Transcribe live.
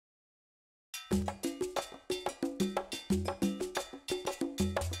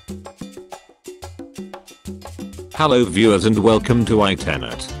Hello viewers and welcome to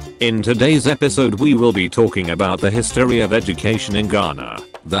I-tenert. In today's episode we will be talking about the history of education in Ghana.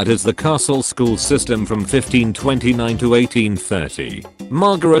 That is the castle school system from 1529 to 1830.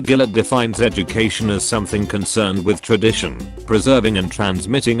 Margaret Gillet defines education as something concerned with tradition, preserving and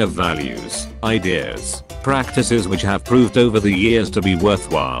transmitting of values, ideas, practices which have proved over the years to be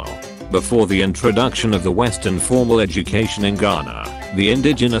worthwhile. Before the introduction of the Western formal education in Ghana, the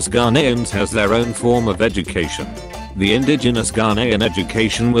indigenous Ghanaians has their own form of education. The indigenous Ghanaian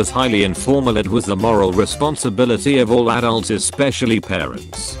education was highly informal. It was the moral responsibility of all adults, especially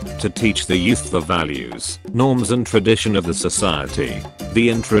parents, to teach the youth the values, norms and tradition of the society. The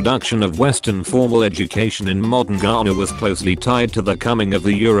introduction of Western formal education in modern Ghana was closely tied to the coming of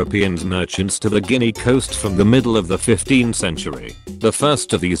the European merchants to the Guinea coast from the middle of the 15th century. The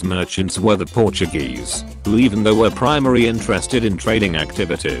first of these merchants were the Portuguese, who even though were primarily interested in trading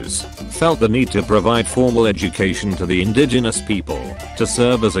activities, felt the need to provide formal education to the indigenous people, to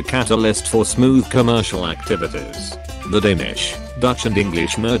serve as a catalyst for smooth commercial activities. The Danish, Dutch and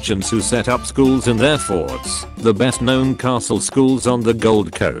English merchants who set up schools in their forts. The best known castle schools on the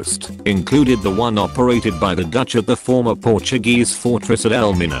Gold Coast included the one operated by the Dutch at the former Portuguese fortress at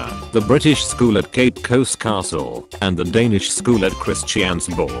Elmina, the British school at Cape Coast Castle, and the Danish school at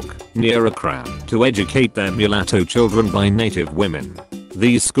Christiansborg, near Accra, to educate their mulatto children by native women.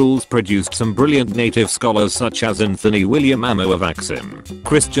 These schools produced some brilliant native scholars such as Anthony William Amo of Axim,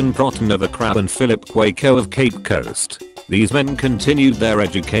 Christian Protten of Accra and Phillip Quacoe of Cape Coast. These men continued their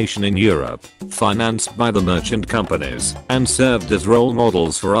education in Europe, financed by the merchant companies, and served as role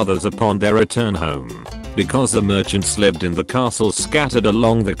models for others upon their return home. Because the merchants lived in the castles scattered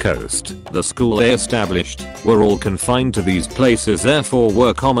along the coast, the school they established were all confined to these places, therefore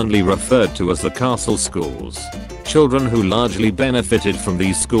were commonly referred to as the castle schools. Children who largely benefited from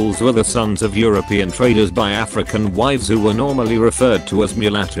these schools were the sons of European traders by African wives who were normally referred to as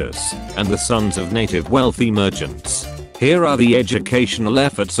mulattoes, and the sons of native wealthy merchants. Here are the educational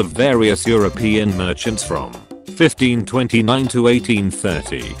efforts of various European merchants from 1529 to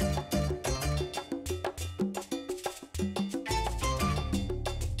 1830.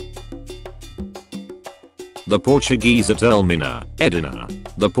 The Portuguese at Elmina, Edina.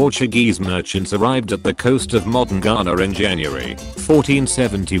 The Portuguese merchants arrived at the coast of modern Ghana in January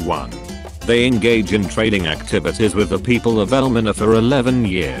 1471. They engaged in trading activities with the people of Elmina for 11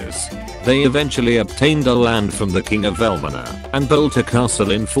 years. They eventually obtained the land from the king of Elmina and built a castle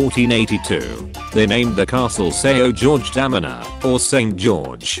in 1482. They named the castle Sao George Damina, or St.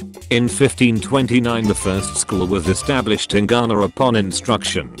 George. In 1529 the first school was established in Ghana upon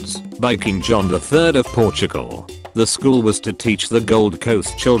instructions by King John III of Portugal. The school was to teach the Gold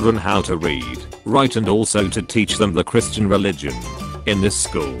Coast children how to read, write and also to teach them the Christian religion. In this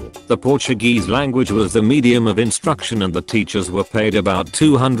school, the Portuguese language was the medium of instruction and the teachers were paid about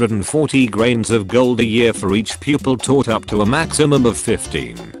 240 grains of gold a year for each pupil taught, up to a maximum of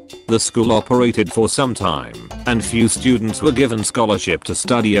 15. The school operated for some time, and few students were given scholarship to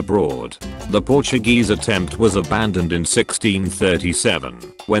study abroad. The Portuguese attempt was abandoned in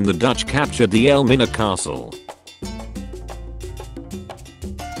 1637, when the Dutch captured the Elmina castle.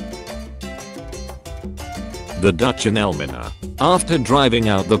 The Dutch in Elmina. After driving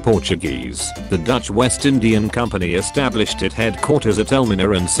out the Portuguese, the Dutch West Indian Company established its headquarters at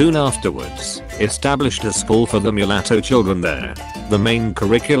Elmina and soon afterwards established a school for the mulatto children there. The main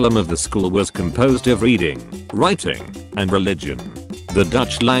curriculum of the school was composed of reading, writing, and religion. The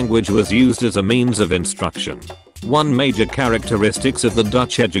Dutch language was used as a means of instruction. One major characteristic of the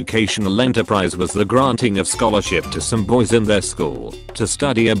Dutch educational enterprise was the granting of scholarship to some boys in their school to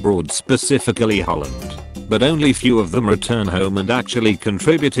study abroad, specifically Holland. But only few of them return home and actually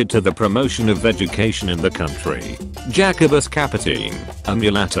contributed to the promotion of education in the country. Jacobus Kapitein, a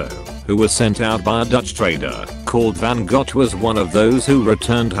mulatto, who was sent out by a Dutch trader called Van Gogh, was one of those who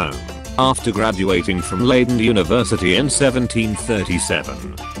returned home after graduating from Leiden University in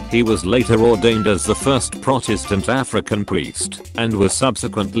 1737. He was later ordained as the first Protestant African priest and was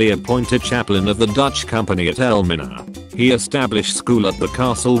subsequently appointed chaplain of the Dutch company at Elmina. He established school at the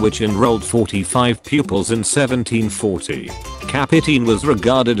castle which enrolled 45 pupils in 1740. Kapitein was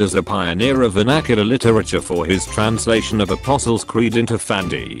regarded as a pioneer of vernacular literature for his translation of Apostles' Creed into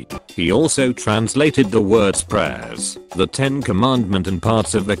Fandi. He also translated the words prayers, the Ten Commandments and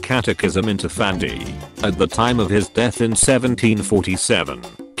parts of the Catechism into Fandi. At the time of his death in 1747,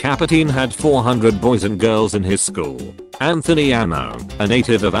 Kapitein had 400 boys and girls in his school. Anthony Amo, a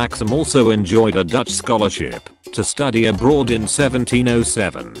native of Axim, also enjoyed a Dutch scholarship to study abroad in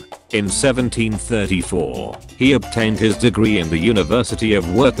 1707. In 1734, he obtained his degree in the University of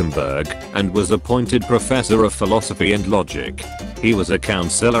Württemberg and was appointed professor of philosophy and logic. He was a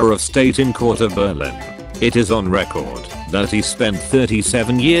councillor of state in court of Berlin. It is on record that he spent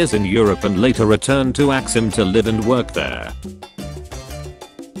 37 years in Europe and later returned to Axim to live and work there.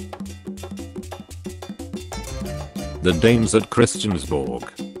 The Danes at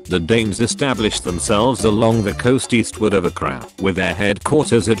Christiansborg. The Danes established themselves along the coast eastward of Accra, with their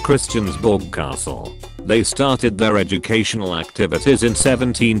headquarters at Christiansborg Castle. They started their educational activities in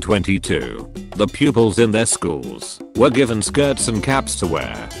 1722. The pupils in their schools were given skirts and caps to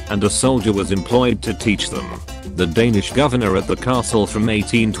wear, and a soldier was employed to teach them. The Danish governor at the castle from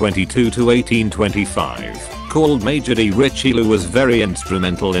 1822 to 1825, called Major de Richelieu, was very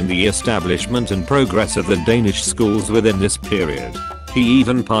instrumental in the establishment and progress of the Danish schools within this period. He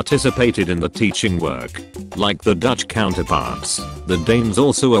even participated in the teaching work. Like the Dutch counterparts, the Danes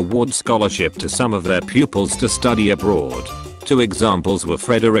also award scholarship to some of their pupils to study abroad. Two examples were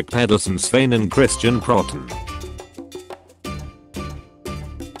Frederik Pedersen Svane and Christian Protten.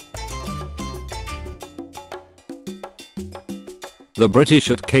 The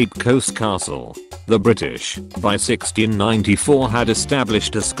British at Cape Coast Castle. The British, by 1694, had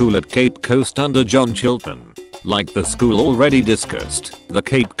established a school at Cape Coast under John Chilton. Like the school already discussed, the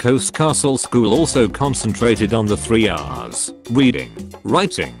Cape Coast Castle School also concentrated on the 3 R's: reading,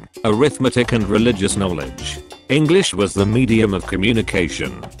 writing, arithmetic and religious knowledge. English was the medium of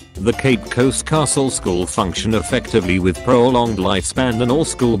communication. The Cape Coast Castle School functioned effectively with prolonged lifespan and all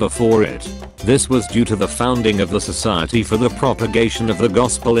school before it. This was due to the founding of the Society for the Propagation of the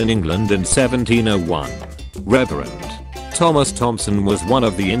Gospel in England in 1701. Reverend Thomas Thompson was one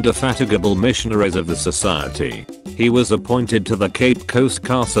of the indefatigable missionaries of the society. He was appointed to the Cape Coast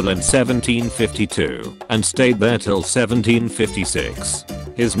Castle in 1752 and stayed there till 1756.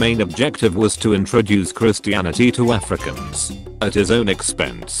 His main objective was to introduce Christianity to Africans. At his own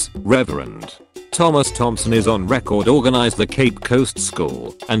expense, Reverend Thomas Thompson is on record organized the Cape Coast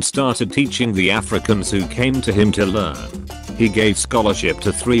School and started teaching the Africans who came to him to learn. He gave scholarship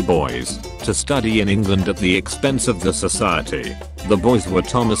to 3 boys to study in England at the expense of the society. The boys were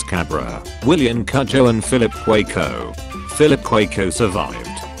Thomas Cabra, William Quacoe and Phillip Quacoe. Philip Quacoe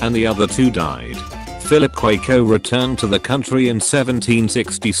survived, and the other 2 died. Philip Quacoe returned to the country in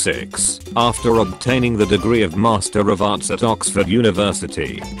 1766 after obtaining the degree of Master of Arts at Oxford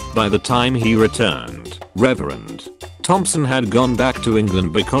University. By the time he returned, Reverend Thompson had gone back to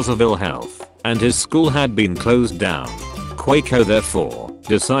England because of ill health, and his school had been closed down. Quacoe therefore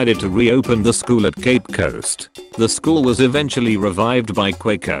decided to reopen the school at Cape Coast. The school was eventually revived by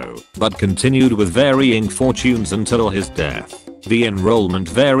Quacoe, but continued with varying fortunes until his death. The enrollment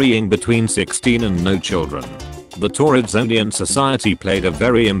varying between 16 and no children. The Torridsonian Society played a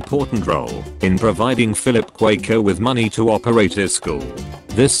very important role in providing Philip Quacoe with money to operate his school.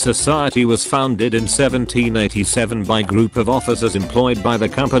 This society was founded in 1787 by a group of officers employed by the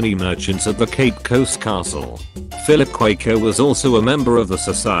company merchants at the Cape Coast Castle. Philip Quacoe was also a member of the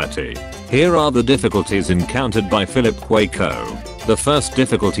society. Here are the difficulties encountered by Philip Quacoe. The first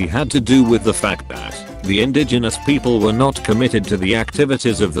difficulty had to do with the fact that the indigenous people were not committed to the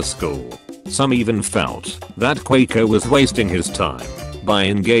activities of the school. Some even felt that Quacoe was wasting his time by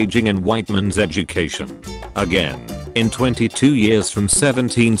engaging in white man's education. Again, in 22 years from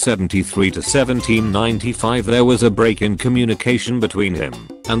 1773 to 1795 there was a break in communication between him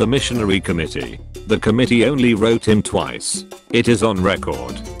and the missionary committee. The committee only wrote him twice. It is on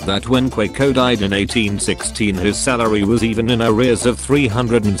record that when Quacoe died in 1816 his salary was even in arrears of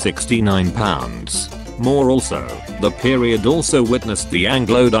 £369. More also, the period also witnessed the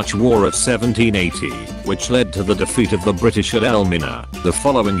Anglo-Dutch War of 1780, which led to the defeat of the British at Elmina the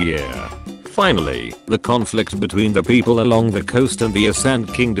following year. Finally, the conflict between the people along the coast and the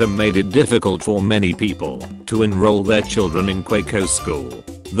Asante Kingdom made it difficult for many people to enroll their children in Quacoe School,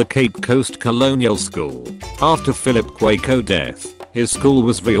 the Cape Coast Colonial School. After Philip Quacoe's death, his school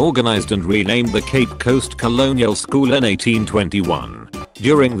was reorganized and renamed the Cape Coast Colonial School in 1821.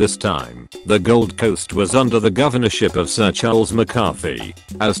 During this time, the Gold Coast was under the governorship of Sir Charles McCarthy.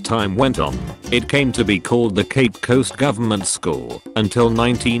 As time went on, it came to be called the Cape Coast Government School until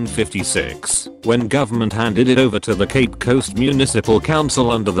 1956, when government handed it over to the Cape Coast Municipal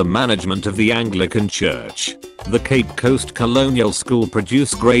Council under the management of the Anglican Church. The Cape Coast Colonial School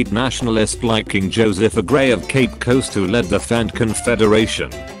produced great nationalists like King Joseph a Grey of Cape Coast, who led the Fant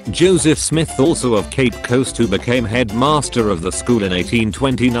Confederation. Joseph Smith, also of Cape Coast, who became headmaster of the school in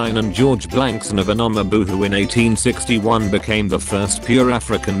 1829, and George Blankson of Anamabu, who in 1861 became the first pure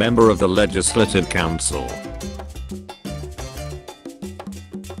African member of the Legislative Council.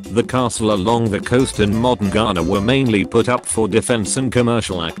 The castle along the coast in modern Ghana were mainly put up for defense and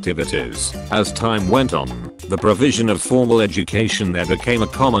commercial activities. As time went on, the provision of formal education there became a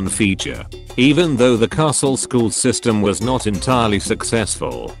common feature. Even though the castle school system was not entirely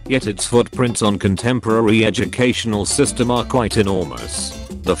successful, yet its footprints on contemporary educational system are quite enormous.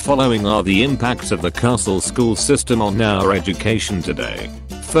 The following are the impacts of the castle school system on our education today.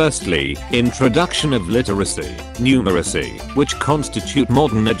 Firstly, introduction of literacy, numeracy, which constitute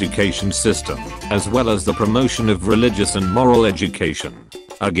modern education system, as well as the promotion of religious and moral education.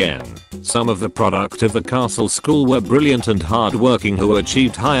 Again, some of the product of the castle school were brilliant and hard-working who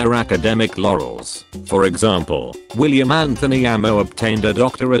achieved higher academic laurels. For example, William Anthony Amo obtained a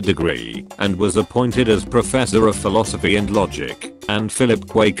doctorate degree and was appointed as professor of philosophy and logic, and Phillip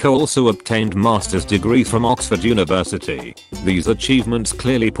Quacoe also obtained master's degree from Oxford University. These achievements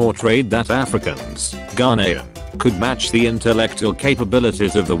clearly portrayed that Africans, Ghanaian, could match the intellectual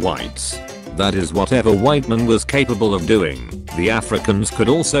capabilities of the whites. That is, whatever white man was capable of doing, the Africans could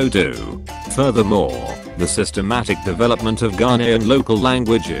also do. Furthermore, the systematic development of Ghanaian local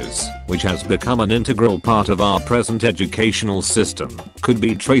languages, which has become an integral part of our present educational system, could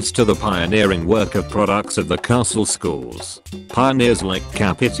be traced to the pioneering work of products of the castle schools. Pioneers like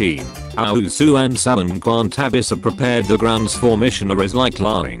Capitin, Ausu and Saban Quantabisa prepared the grounds for missionaries like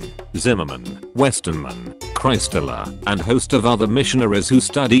Laing, Zimmerman, Westenman, Christella, and host of other missionaries who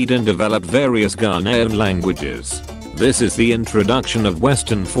studied and developed various Ghanaian languages. This is the introduction of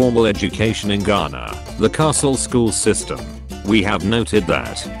Western formal education in Ghana, the castle school system. We have noted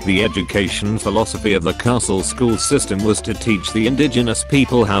that the education philosophy of the castle school system was to teach the indigenous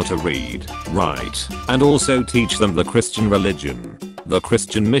people how to read, write, and also teach them the Christian religion. The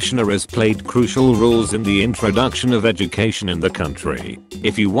Christian missionaries played crucial roles in the introduction of education in the country.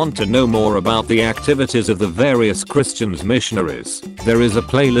 If you want to know more about the activities of the various Christian missionaries, there is a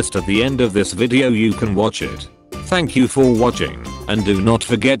playlist at the end of this video, you can watch it. Thank you for watching, and do not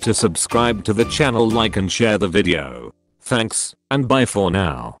forget to subscribe to the channel, like and share the video. Thanks, and bye for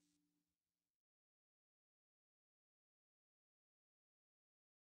now.